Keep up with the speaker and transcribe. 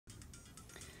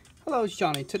Hello, it's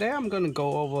Johnny. Today I'm going to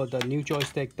go over the new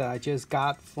joystick that I just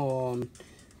got from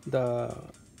the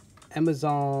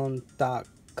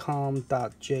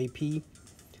Amazon.com.jp.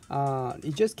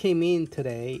 It just came in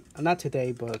today, not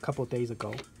today, but a couple of days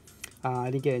ago. I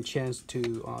didn't get a chance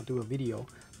to do a video,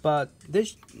 but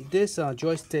this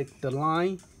joystick, the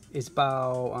line is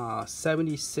about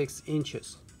 76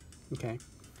 inches. Okay,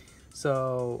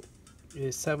 so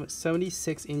it's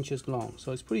 76 inches long,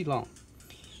 so it's pretty long.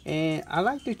 And I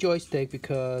like the joystick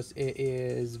because it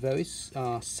is very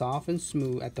soft and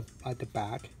smooth at the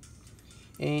back,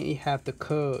 and it have the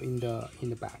curve in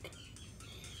the back.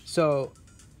 So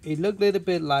it looked a little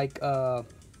bit like a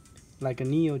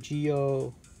Neo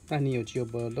Geo, not Neo Geo,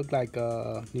 but look like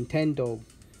a Nintendo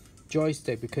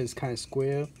joystick because it's kind of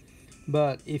square,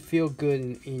 but it feels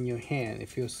good in your hand. It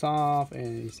feels soft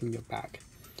and it's in your back.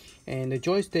 And the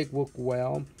joystick work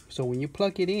well. So when you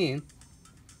plug it in,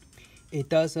 it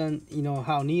doesn't, you know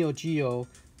how Neo Geo,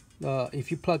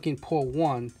 if you plug in port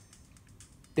 1,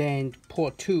 then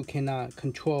port 2 cannot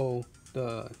control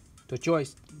the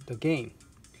game.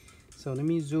 So let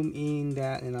me zoom in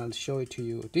that and I'll show it to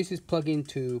you. This is plugged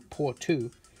into port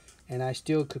 2 and I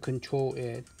still could control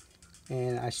it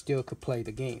and I still could play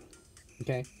the game.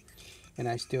 Okay, and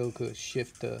I still could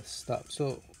shift the stuff.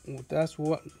 So that's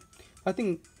what I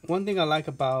think. One thing I like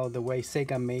about the way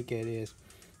Sega make it is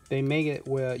they make it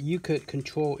where you could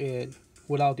control it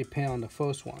without depending on the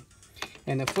first one.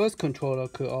 And the first controller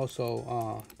could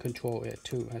also control it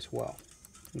too as well.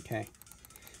 Okay,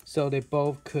 so they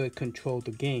both could control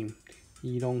the game.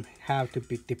 You don't have to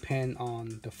depend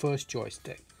on the first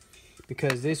joystick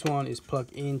because this one is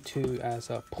plugged into as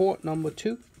a port number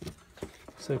 2.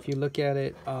 So if you look at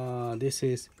it, this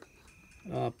is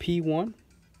P1,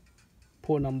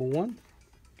 port number 1,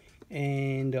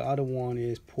 and the other one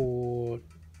is port,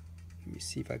 let me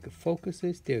see if I could focus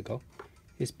this. There you go.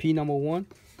 It's P number 1,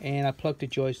 and I plugged the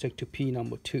joystick to P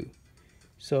number 2.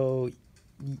 So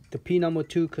the P number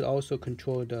 2 could also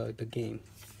control the game.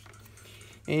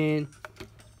 And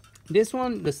this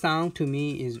one, the sound to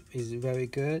me is very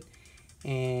good,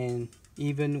 and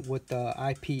even with the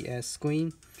IPS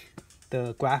screen,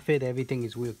 the graphic, everything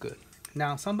is real good.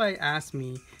 Now somebody asked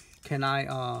me, can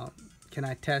I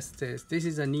test this? This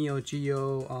is a Neo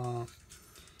Geo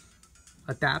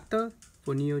adapter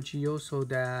for Neo Geo, so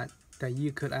that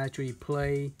you could actually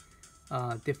play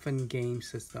different game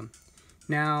system.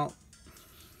 Now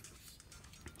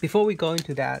before we go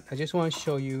into that, I just want to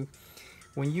show you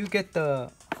when you get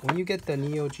the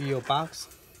Neo Geo box,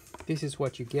 this is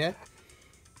what you get.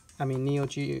 I mean Neo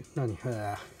Geo,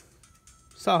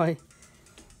 sorry,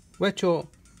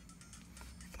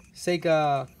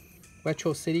 Sega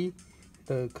Retro City,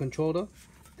 the controller,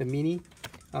 the mini.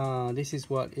 This is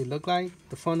what it looked like,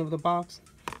 the front of the box,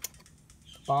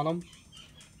 bottom,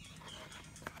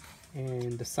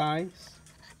 and the sides.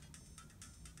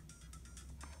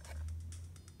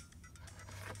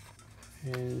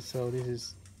 And so this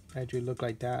is actually look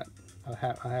like that. I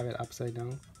have it upside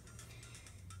down.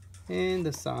 And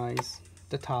the size,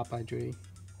 the top actually.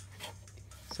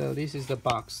 So this is the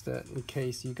box, that in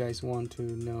case you guys want to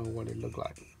know what it look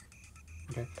like.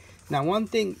 Okay. Now one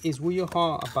thing is real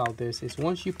hard about this is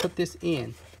once you put this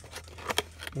in,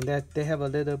 and that they have a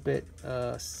little bit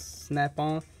snap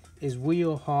on, is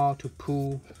real hard to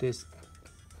pull this.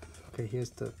 Okay, here's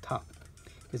the top.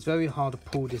 It's very hard to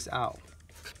pull this out,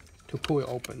 to pull it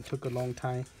open. It took a long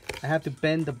time. I have to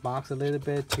bend the box a little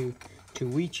bit to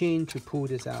reach in to pull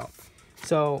this out.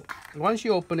 So once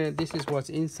you open it, this is what's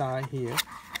inside here,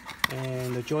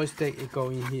 and the joystick it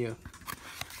go in here.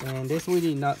 And there's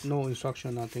really no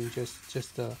instruction, nothing,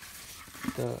 just the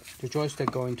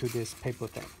joystick go into this paper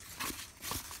thing.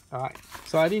 Alright,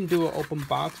 so I didn't do an open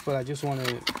box, but I just want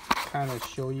to kind of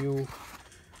show you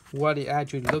what it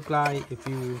actually looked like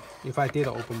if I did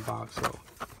an open box. So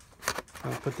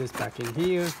I'll put this back in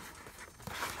here.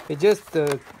 It just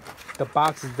the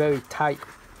box is very tight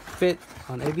fit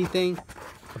on everything,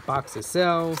 the box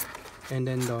itself, and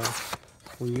then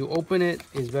when you open it,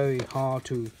 it's very hard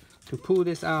to pull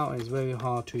this out, and it's very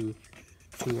hard to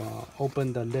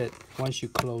open the lid once you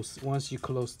close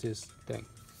this thing.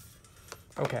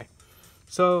 Okay,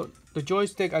 so the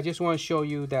joystick, I just want to show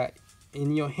you that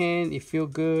in your hand it feel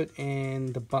good,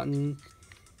 and the button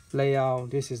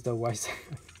layout, this is the right side.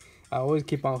 I always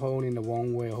keep on holding the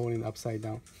wrong way, holding it upside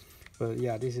down, but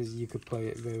yeah, this is, you could play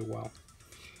it very well.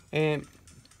 And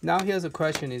now here's the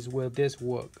question is, will this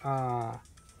work?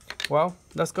 Well,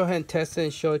 let's go ahead and test it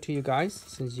and show it to you guys,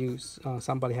 since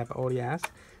somebody have already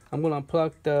asked. I'm gonna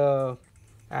unplug the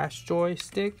Astro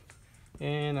stick,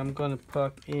 and I'm gonna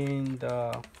plug in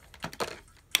the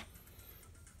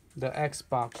the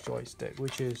Xbox joystick,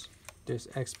 which is this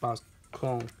Xbox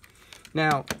clone.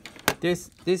 Now,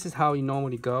 this is how you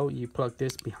normally go. You plug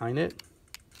this behind it.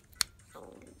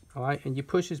 All right, and you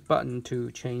push this button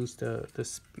to change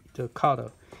the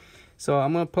color. So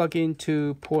I'm gonna plug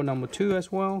into port number 2 as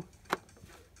well.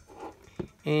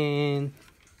 And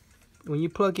when you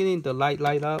plug it in, the light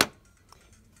up.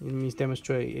 Let me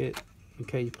demonstrate it.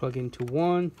 Okay, you plug into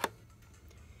 1,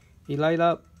 it light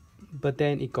up, but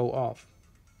then it go off.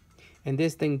 And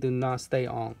this thing do not stay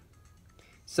on.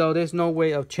 So there's no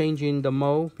way of changing the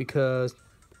mode because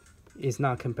it's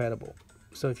not compatible.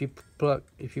 So if you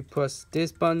press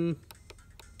this button,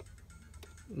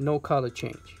 no color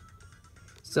change.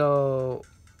 So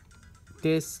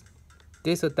this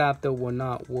adapter will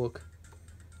not work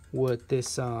with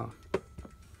this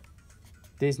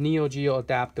this Neo Geo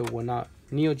adapter will not,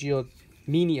 Neo Geo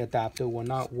mini adapter will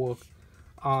not work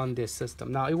on this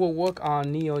system. Now it will work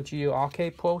on Neo Geo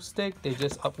Arcade Pro stick. We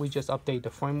just update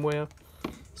the firmware,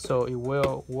 so it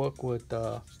will work with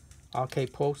the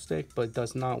Arcade Pro stick, but it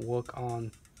does not work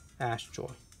on Astro.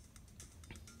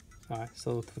 Alright,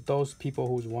 so for those people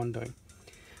who's wondering.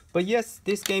 But yes,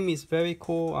 this game is very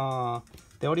cool.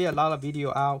 There already a lot of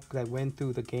video out that went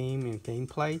through the game and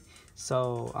gameplay,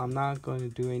 so I'm not going to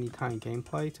do any kind of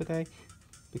gameplay today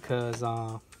because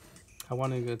I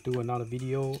wanted to do another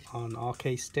video on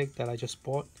arcade stick that I just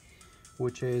bought,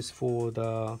 which is for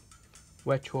the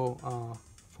retro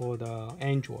for the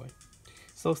Android.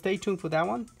 So stay tuned for that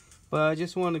one. But I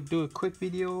just want to do a quick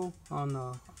video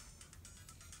on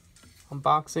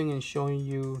unboxing and showing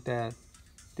you that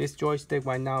this joystick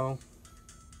right now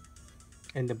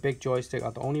and the big joystick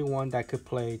are the only one that could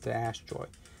play the Astro.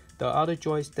 The other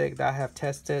joystick that I have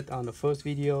tested on the first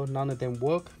video, none of them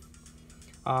work.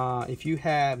 If you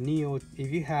have a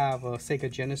Sega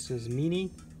Genesis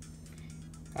Mini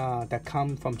that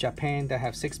come from Japan that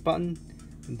have 6 buttons,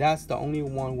 that's the only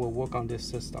one will work on this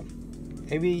system.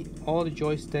 All the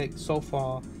joysticks so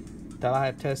far that I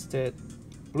have tested,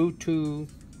 Bluetooth,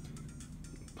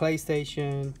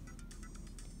 PlayStation,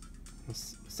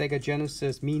 Sega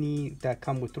Genesis Mini that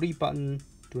come with 3 buttons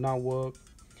do not work.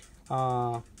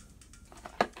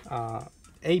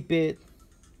 8-bit,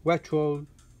 retro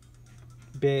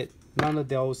bit, none of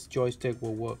those joysticks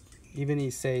will work. Even if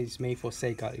it says made for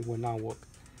Sega, it will not work.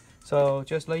 So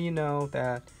just let you know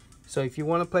that. So if you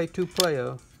want to play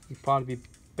 2-player, it probably be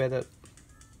better.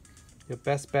 Your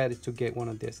best bet is to get one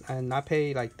of this, and I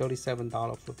paid like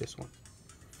 $37 for this one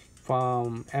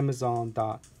from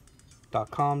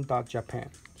Amazon.com.Japan.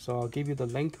 So I'll give you the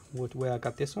link with where I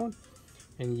got this one,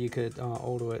 and you could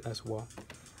order it as well.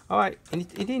 All right, and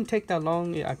it didn't take that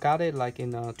long. I got it like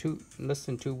in less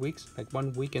than 2 weeks, like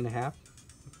 1 week and a half.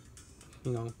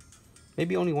 You know,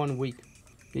 maybe only 1 week.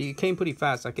 It came pretty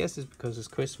fast. I guess it's because it's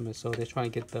Christmas, so they're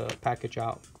trying to get the package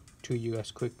out to you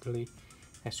as quickly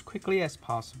as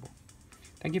possible.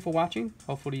 Thank you for watching.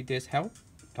 Hopefully this helped.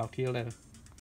 Talk to you later.